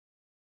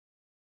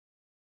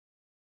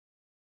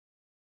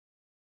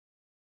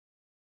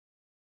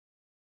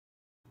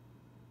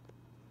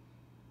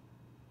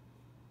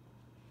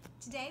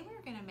Today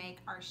we're going to make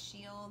our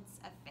shields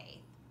of faith.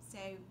 So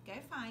go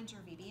find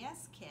your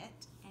VBS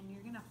kit and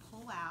you're going to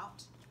pull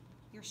out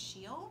your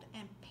shield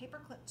and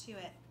paperclip to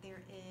it.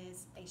 There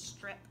is a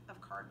strip of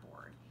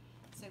cardboard.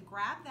 So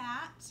grab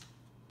that.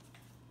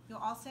 You'll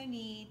also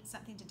need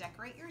something to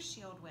decorate your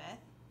shield with.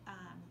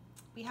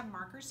 We have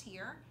markers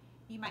here.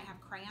 You might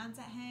have crayons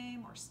at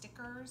home or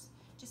stickers.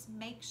 Just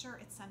make sure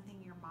it's something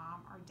your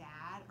mom or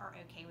dad are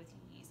okay with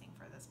you using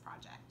for this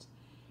project.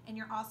 And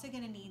you're also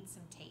going to need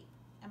some tape.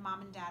 And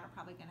mom and dad are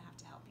probably going to have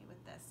to help you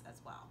with this as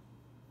well.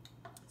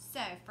 So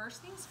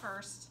first things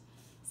first,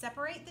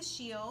 separate the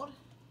shield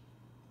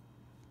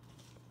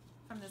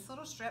from this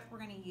little strip. We're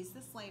going to use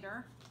this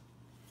later.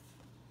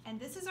 And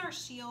this is our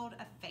shield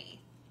of faith.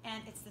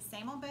 And it's the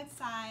same on both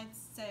sides,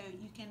 so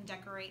you can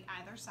decorate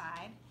either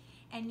side.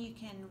 And you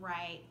can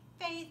write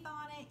faith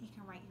on it, you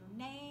can write your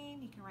name,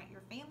 you can write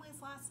your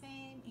family's last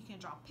name, you can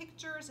draw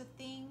pictures of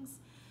things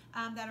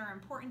that are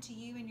important to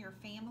you and your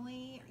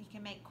family, or you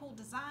can make cool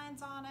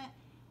designs on it,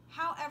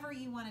 however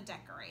you want to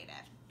decorate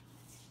it.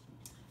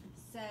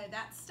 So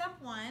that's step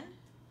one.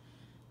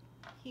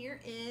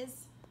 Here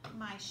is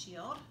my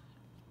shield.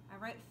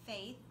 I wrote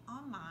faith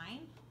on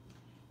mine.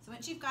 So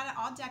once you've got it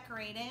all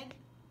decorated,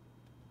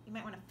 you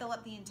might want to fill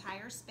up the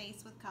entire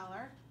space with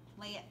color,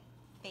 lay it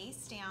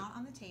face down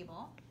on the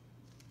table.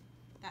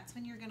 That's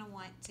when you're going to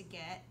want to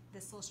get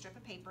this little strip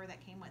of paper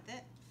that came with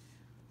it.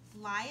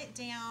 Lie it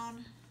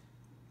down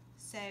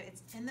so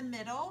it's in the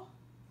middle,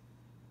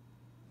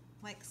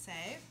 like so.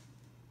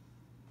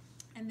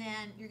 And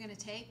then you're going to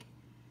take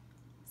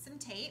some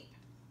tape.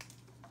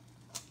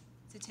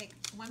 So take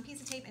one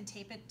piece of tape and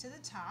tape it to the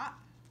top,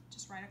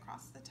 just right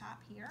across the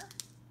top here.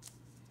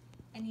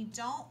 And you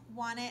don't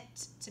want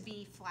it to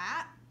be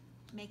flat,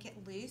 make it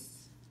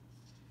loose.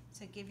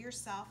 So give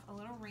yourself a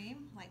little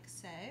room, like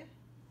so.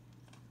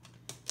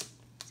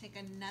 Take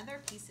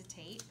another piece of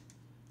tape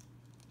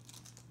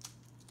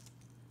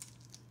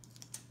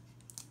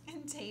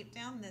and tape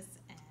down this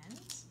end.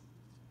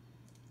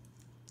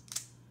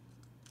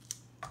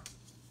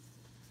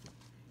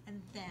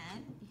 And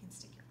then